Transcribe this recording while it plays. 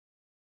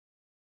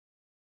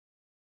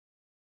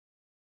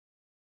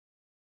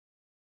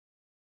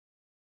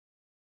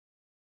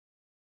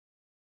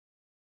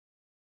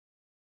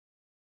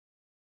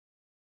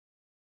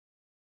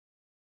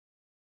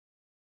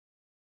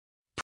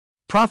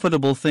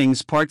Profitable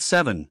Things Part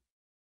 7.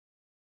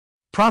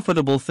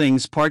 Profitable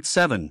Things Part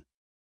 7.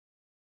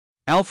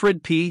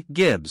 Alfred P.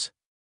 Gibbs.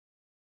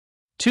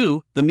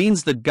 2. The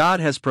means that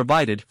God has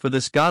provided for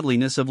this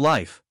godliness of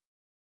life.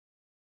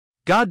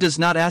 God does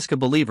not ask a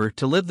believer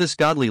to live this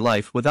godly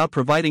life without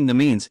providing the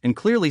means and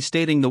clearly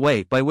stating the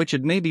way by which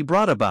it may be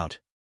brought about.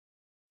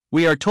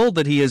 We are told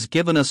that He has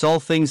given us all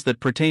things that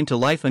pertain to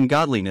life and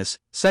godliness,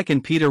 2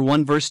 Peter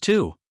 1 verse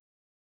 2.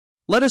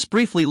 Let us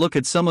briefly look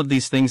at some of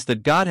these things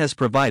that God has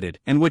provided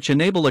and which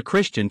enable a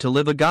Christian to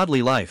live a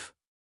godly life.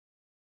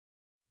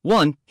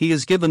 1. He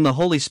has given the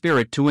Holy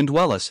Spirit to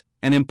indwell us,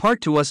 and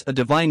impart to us a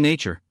divine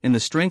nature, in the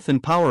strength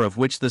and power of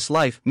which this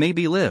life may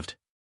be lived.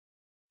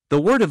 The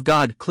Word of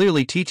God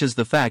clearly teaches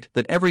the fact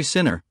that every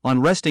sinner,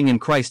 on resting in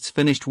Christ's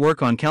finished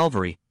work on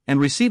Calvary, and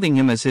receiving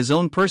Him as his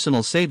own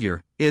personal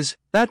Savior, is,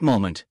 that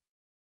moment,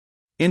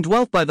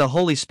 indwelt by the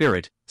Holy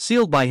Spirit,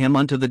 sealed by Him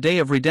unto the day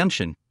of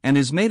redemption, and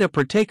is made a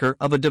partaker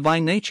of a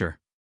divine nature.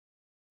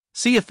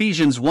 See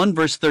Ephesians 1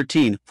 verse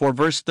 13, 4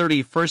 verse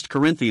 30, 1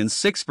 Corinthians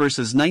 6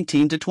 verses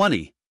 19 to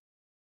 20.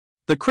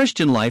 The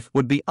Christian life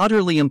would be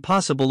utterly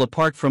impossible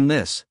apart from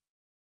this.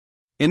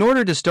 In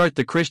order to start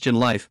the Christian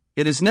life,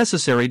 it is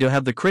necessary to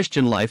have the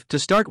Christian life to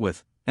start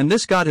with, and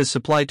this God has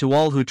supplied to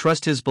all who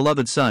trust His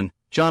beloved Son,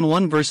 John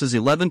 1 verses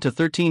 11 to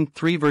 13,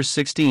 3 verse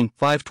 16,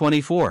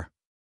 5:24.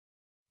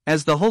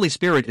 As the Holy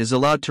Spirit is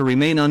allowed to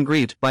remain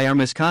ungrieved by our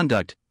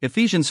misconduct,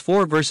 Ephesians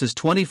 4 verses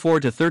 24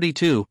 to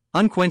 32,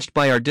 unquenched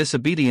by our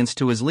disobedience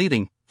to His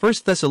leading, 1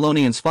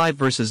 Thessalonians 5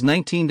 verses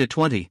 19 to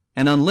 20,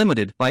 and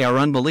unlimited by our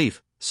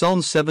unbelief,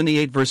 Psalms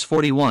 78 verse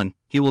 41,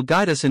 He will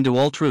guide us into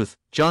all truth,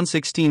 John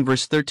 16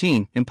 verse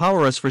 13,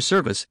 empower us for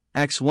service,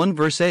 Acts 1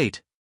 verse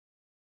 8,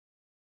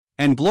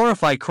 and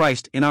glorify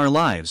Christ in our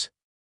lives.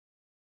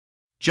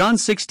 John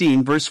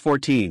 16 verse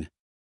 14.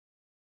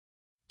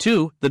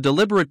 2. The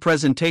deliberate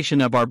presentation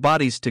of our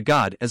bodies to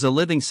God as a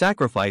living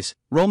sacrifice,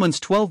 Romans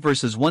 12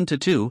 verses 1 to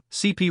 2,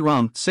 CP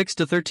Rom 6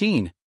 to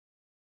 13.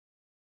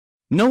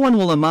 No one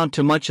will amount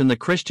to much in the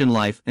Christian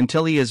life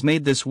until he has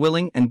made this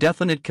willing and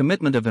definite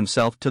commitment of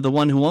himself to the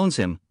one who owns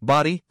him,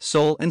 body,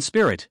 soul, and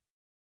spirit.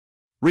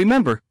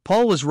 Remember,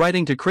 Paul was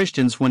writing to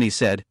Christians when he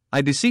said,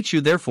 I beseech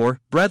you therefore,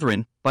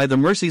 brethren, by the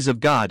mercies of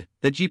God,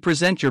 that ye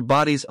present your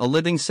bodies a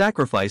living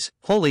sacrifice,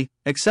 holy,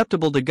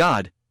 acceptable to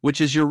God, which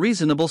is your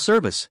reasonable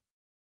service.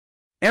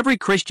 Every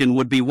Christian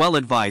would be well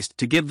advised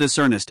to give this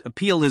earnest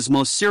appeal his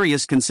most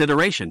serious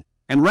consideration,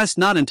 and rest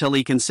not until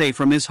he can say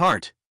from his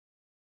heart,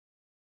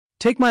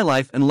 Take my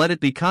life and let it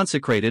be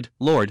consecrated,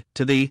 Lord,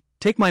 to Thee,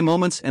 take my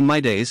moments and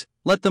my days,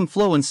 let them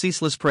flow in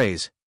ceaseless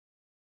praise.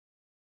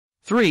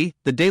 3.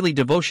 The daily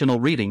devotional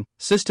reading,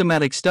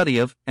 systematic study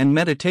of, and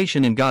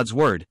meditation in God's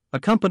Word,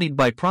 accompanied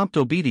by prompt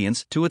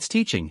obedience to its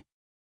teaching.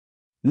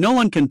 No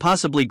one can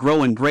possibly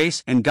grow in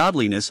grace and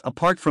godliness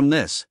apart from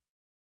this.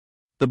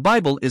 The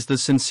Bible is the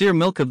sincere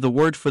milk of the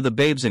Word for the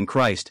babes in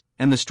Christ,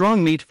 and the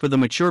strong meat for the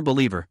mature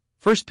believer,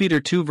 1 Peter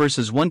 2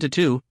 verses 1 to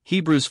 2,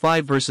 Hebrews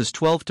 5 verses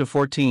 12 to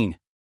 14.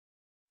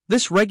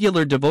 This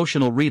regular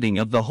devotional reading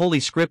of the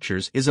Holy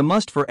Scriptures is a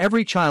must for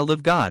every child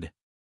of God.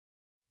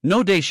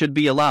 No day should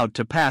be allowed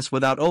to pass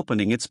without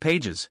opening its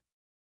pages.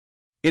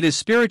 It is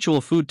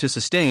spiritual food to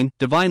sustain,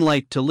 divine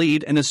light to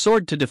lead, and a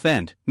sword to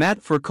defend.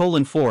 Matt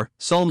 4:4,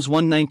 Psalms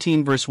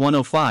 119 verse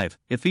 105,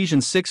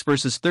 Ephesians 6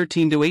 verses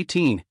 13 to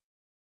 18.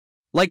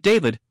 Like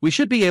David, we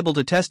should be able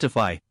to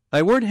testify,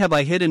 Thy word have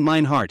I hid in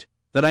mine heart,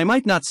 that I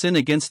might not sin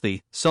against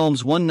Thee.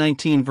 Psalms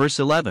 119 verse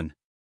 11.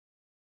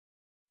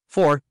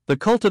 4. The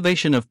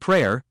cultivation of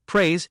prayer,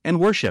 praise, and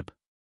worship.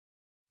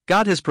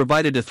 God has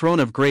provided a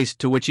throne of grace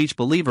to which each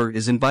believer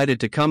is invited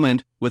to come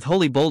and, with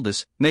holy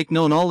boldness, make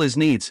known all his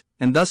needs,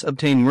 and thus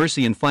obtain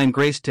mercy and find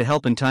grace to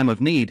help in time of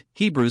need.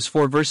 Hebrews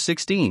 4 verse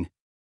 16.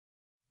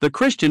 The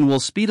Christian will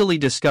speedily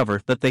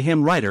discover that the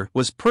hymn writer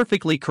was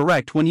perfectly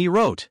correct when he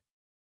wrote,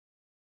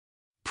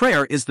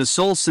 Prayer is the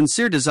soul's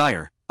sincere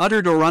desire,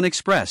 uttered or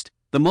unexpressed,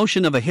 the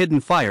motion of a hidden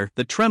fire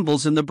that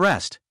trembles in the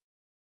breast.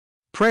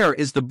 Prayer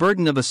is the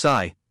burden of a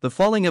sigh, the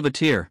falling of a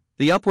tear,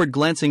 the upward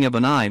glancing of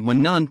an eye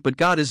when none but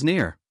God is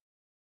near.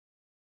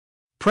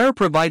 Prayer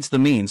provides the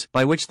means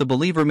by which the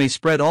believer may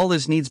spread all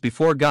his needs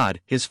before God,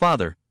 his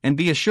Father, and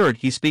be assured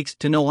he speaks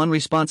to no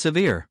unresponsive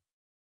ear.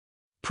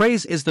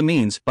 Praise is the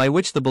means by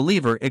which the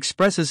believer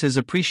expresses his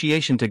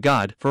appreciation to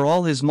God for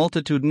all His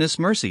multitudinous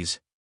mercies,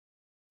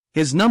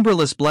 His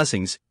numberless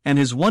blessings, and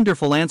His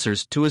wonderful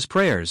answers to his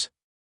prayers.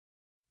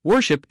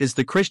 Worship is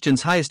the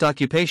Christian's highest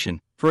occupation,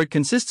 for it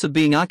consists of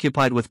being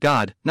occupied with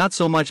God, not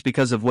so much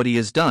because of what He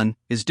has done,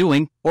 is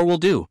doing, or will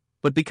do,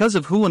 but because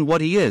of who and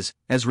what He is,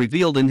 as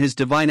revealed in His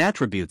divine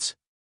attributes.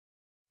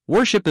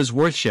 Worship is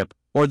worthship,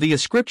 or the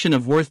ascription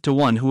of worth to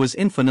one who is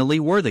infinitely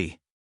worthy.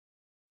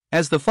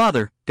 As the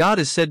Father, God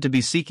is said to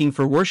be seeking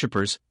for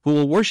worshippers, who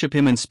will worship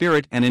Him in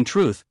spirit and in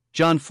truth.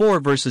 John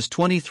 4 verses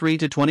 23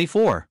 to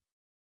 24.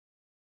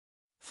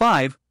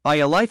 5. By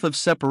a life of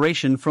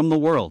separation from the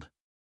world.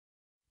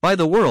 By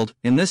the world,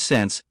 in this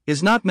sense,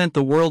 is not meant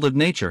the world of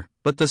nature,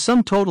 but the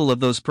sum total of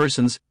those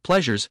persons,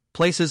 pleasures,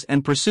 places,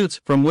 and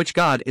pursuits from which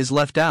God is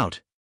left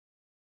out.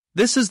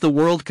 This is the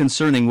world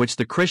concerning which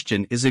the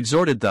Christian is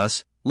exhorted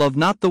thus, love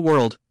not the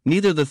world,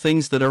 neither the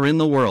things that are in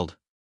the world.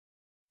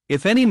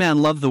 If any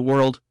man love the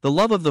world, the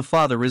love of the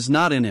Father is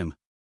not in him.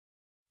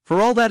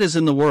 For all that is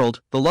in the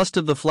world, the lust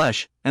of the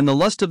flesh, and the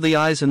lust of the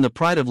eyes and the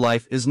pride of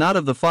life is not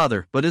of the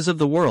Father but is of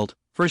the world.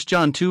 1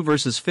 John 2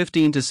 verses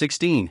 15 to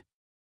 16.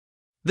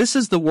 This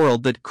is the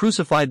world that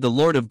crucified the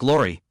Lord of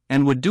glory,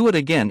 and would do it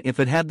again if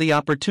it had the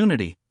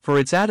opportunity, for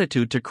its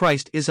attitude to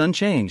Christ is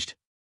unchanged.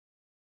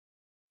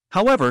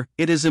 However,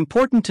 it is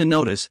important to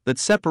notice that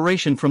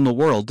separation from the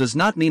world does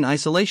not mean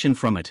isolation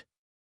from it.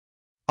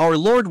 Our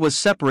Lord was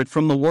separate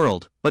from the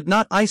world, but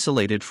not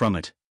isolated from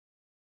it.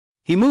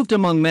 He moved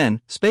among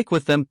men, spake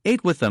with them,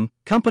 ate with them,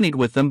 companied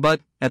with them,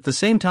 but, at the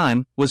same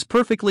time, was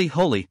perfectly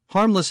holy,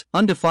 harmless,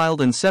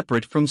 undefiled, and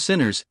separate from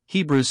sinners.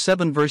 Hebrews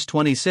 7 verse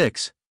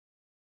 26.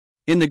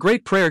 In the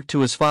great prayer to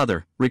his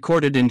Father,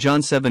 recorded in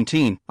John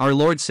 17, our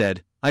Lord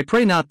said, I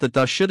pray not that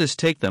thou shouldest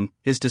take them,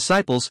 his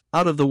disciples,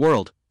 out of the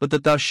world, but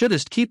that thou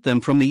shouldest keep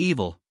them from the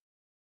evil.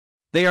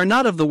 They are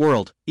not of the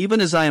world, even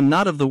as I am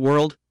not of the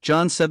world.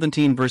 John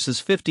 17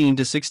 verses 15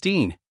 to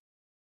 16.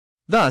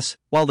 Thus,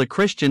 while the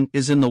Christian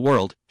is in the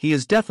world, he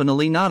is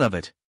definitely not of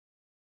it.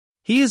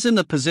 He is in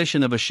the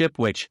position of a ship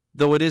which,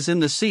 though it is in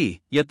the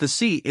sea, yet the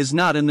sea is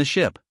not in the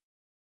ship.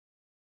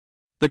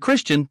 The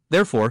Christian,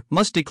 therefore,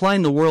 must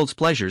decline the world's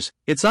pleasures,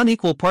 its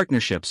unequal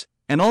partnerships,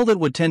 and all that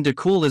would tend to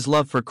cool his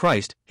love for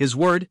Christ, his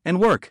word,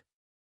 and work.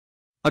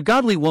 A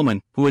godly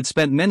woman, who had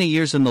spent many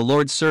years in the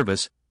Lord's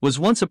service, was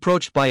once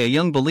approached by a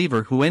young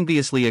believer who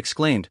enviously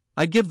exclaimed,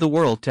 I'd give the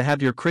world to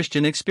have your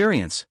Christian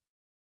experience.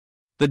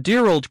 The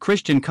dear old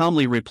Christian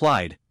calmly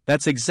replied,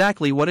 That's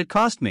exactly what it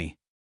cost me.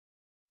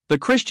 The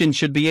Christian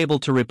should be able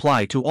to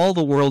reply to all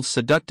the world's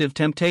seductive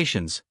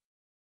temptations.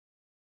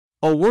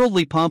 O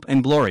worldly pomp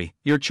and glory,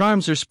 your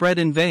charms are spread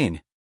in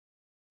vain.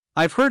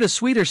 I've heard a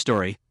sweeter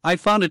story,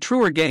 I've found a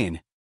truer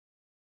gain.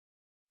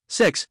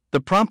 6. The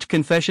prompt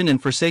confession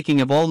and forsaking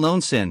of all known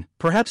sin.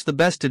 Perhaps the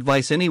best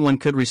advice anyone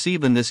could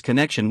receive in this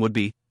connection would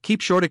be, keep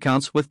short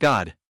accounts with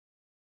God.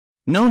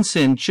 Known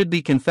sin should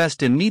be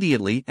confessed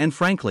immediately and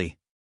frankly.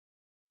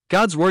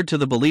 God's word to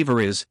the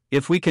believer is,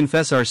 if we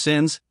confess our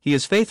sins, He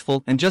is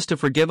faithful and just to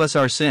forgive us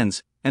our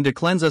sins, and to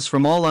cleanse us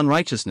from all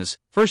unrighteousness.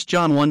 1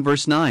 John 1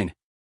 verse 9.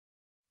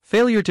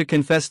 Failure to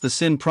confess the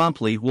sin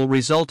promptly will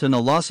result in a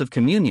loss of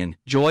communion,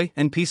 joy,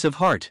 and peace of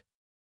heart.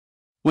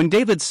 When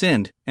David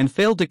sinned, and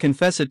failed to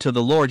confess it to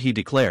the Lord, he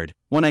declared,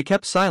 When I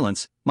kept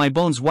silence, my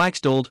bones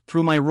waxed old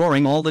through my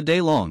roaring all the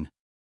day long.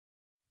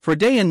 For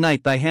day and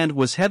night thy hand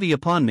was heavy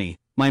upon me,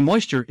 my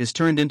moisture is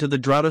turned into the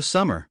drought of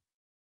summer.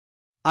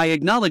 I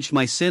acknowledged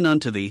my sin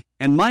unto thee,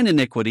 and mine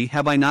iniquity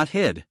have I not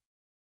hid.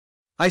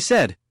 I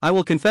said, I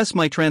will confess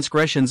my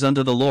transgressions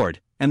unto the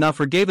Lord, and thou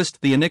forgavest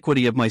the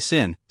iniquity of my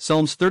sin.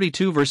 Psalms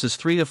 32 verses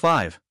 3 to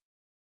 5.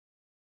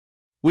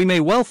 We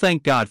may well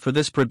thank God for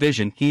this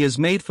provision He has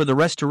made for the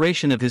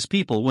restoration of His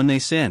people when they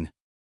sin.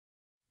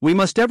 We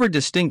must ever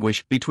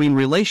distinguish between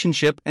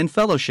relationship and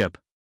fellowship.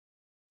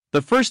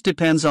 The first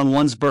depends on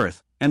one's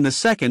birth, and the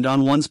second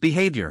on one's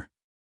behavior.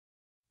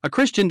 A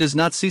Christian does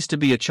not cease to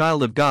be a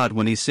child of God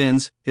when he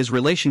sins, his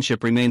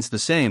relationship remains the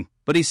same,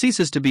 but he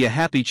ceases to be a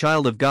happy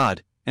child of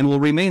God, and will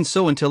remain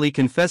so until he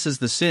confesses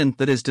the sin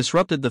that has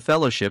disrupted the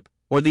fellowship,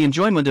 or the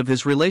enjoyment of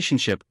his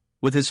relationship,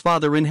 with his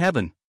Father in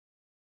heaven.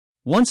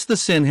 Once the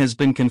sin has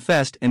been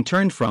confessed and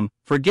turned from,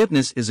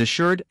 forgiveness is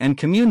assured and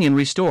communion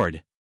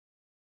restored.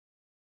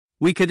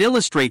 We could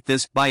illustrate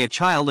this by a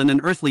child in an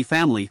earthly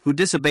family who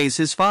disobeys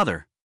his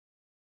father.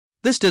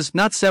 This does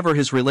not sever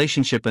his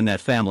relationship in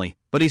that family,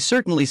 but he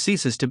certainly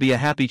ceases to be a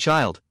happy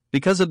child,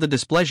 because of the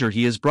displeasure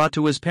he has brought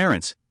to his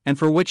parents, and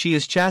for which he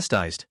is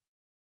chastised.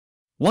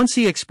 Once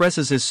he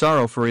expresses his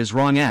sorrow for his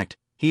wrong act,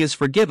 he is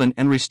forgiven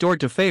and restored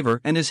to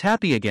favor and is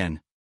happy again.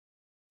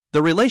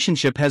 The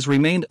relationship has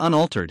remained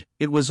unaltered,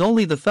 it was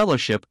only the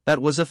fellowship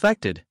that was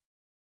affected.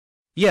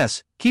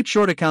 Yes, keep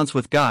short accounts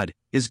with God,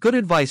 is good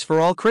advice for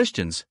all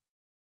Christians.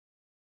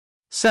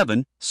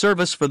 7.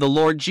 Service for the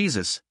Lord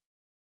Jesus.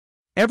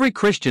 Every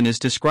Christian is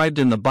described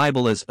in the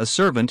Bible as a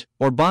servant,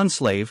 or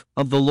bondslave,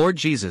 of the Lord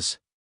Jesus.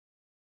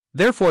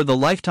 Therefore the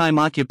lifetime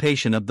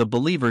occupation of the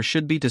believer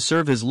should be to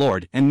serve his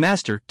Lord and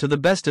Master to the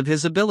best of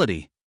his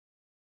ability.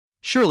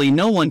 Surely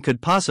no one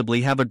could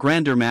possibly have a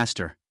grander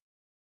master.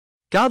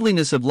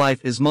 Godliness of life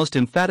is most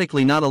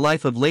emphatically not a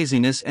life of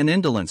laziness and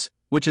indolence,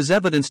 which is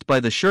evidenced by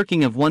the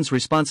shirking of one's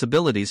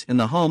responsibilities in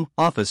the home,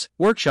 office,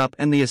 workshop,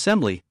 and the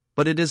assembly,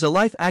 but it is a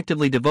life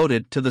actively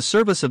devoted to the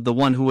service of the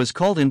one who has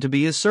called him to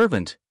be his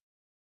servant.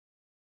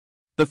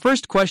 The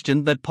first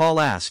question that Paul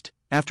asked,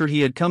 after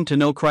he had come to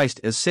know Christ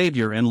as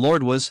Savior and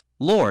Lord was,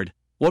 Lord,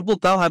 what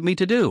wilt thou have me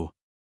to do?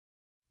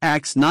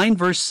 Acts 9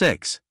 verse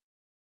 6.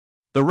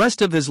 The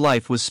rest of his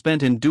life was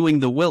spent in doing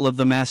the will of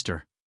the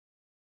Master.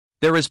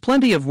 There is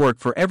plenty of work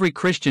for every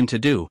Christian to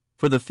do,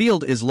 for the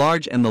field is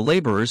large and the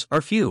laborers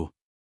are few.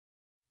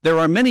 There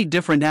are many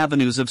different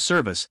avenues of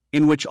service,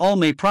 in which all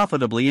may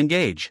profitably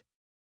engage.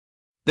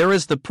 There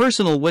is the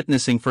personal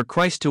witnessing for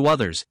Christ to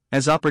others,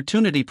 as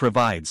opportunity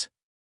provides.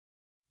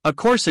 A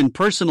course in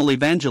personal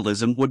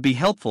evangelism would be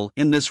helpful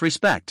in this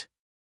respect.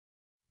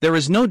 There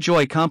is no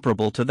joy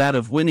comparable to that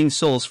of winning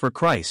souls for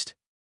Christ.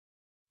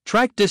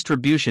 Tract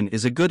distribution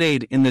is a good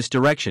aid in this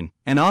direction,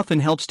 and often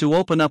helps to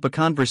open up a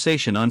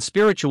conversation on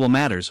spiritual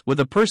matters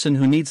with a person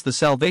who needs the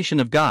salvation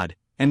of God,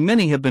 and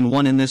many have been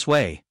won in this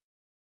way.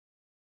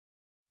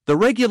 The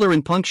regular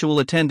and punctual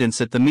attendance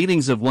at the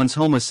meetings of one's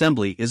home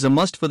assembly is a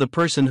must for the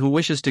person who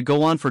wishes to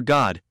go on for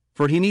God,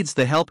 for he needs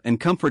the help and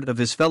comfort of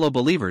his fellow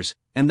believers,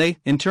 and they,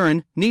 in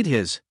turn, need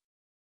his.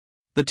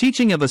 The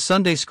teaching of a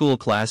Sunday school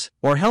class,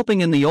 or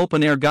helping in the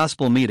open-air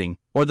gospel meeting,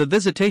 or the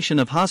visitation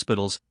of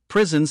hospitals,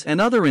 prisons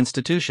and other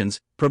institutions,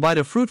 provide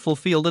a fruitful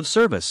field of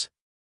service.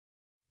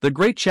 The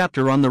great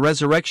chapter on the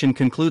resurrection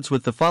concludes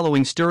with the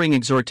following stirring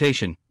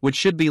exhortation, which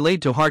should be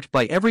laid to heart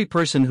by every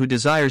person who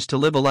desires to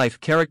live a life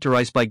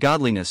characterized by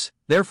godliness.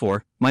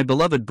 Therefore, my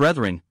beloved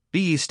brethren, be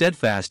ye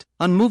steadfast,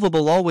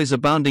 unmovable, always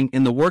abounding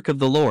in the work of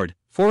the Lord,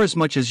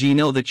 forasmuch as ye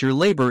know that your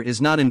labor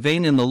is not in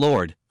vain in the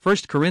Lord. 1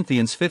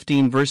 Corinthians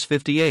 15 verse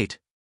 58.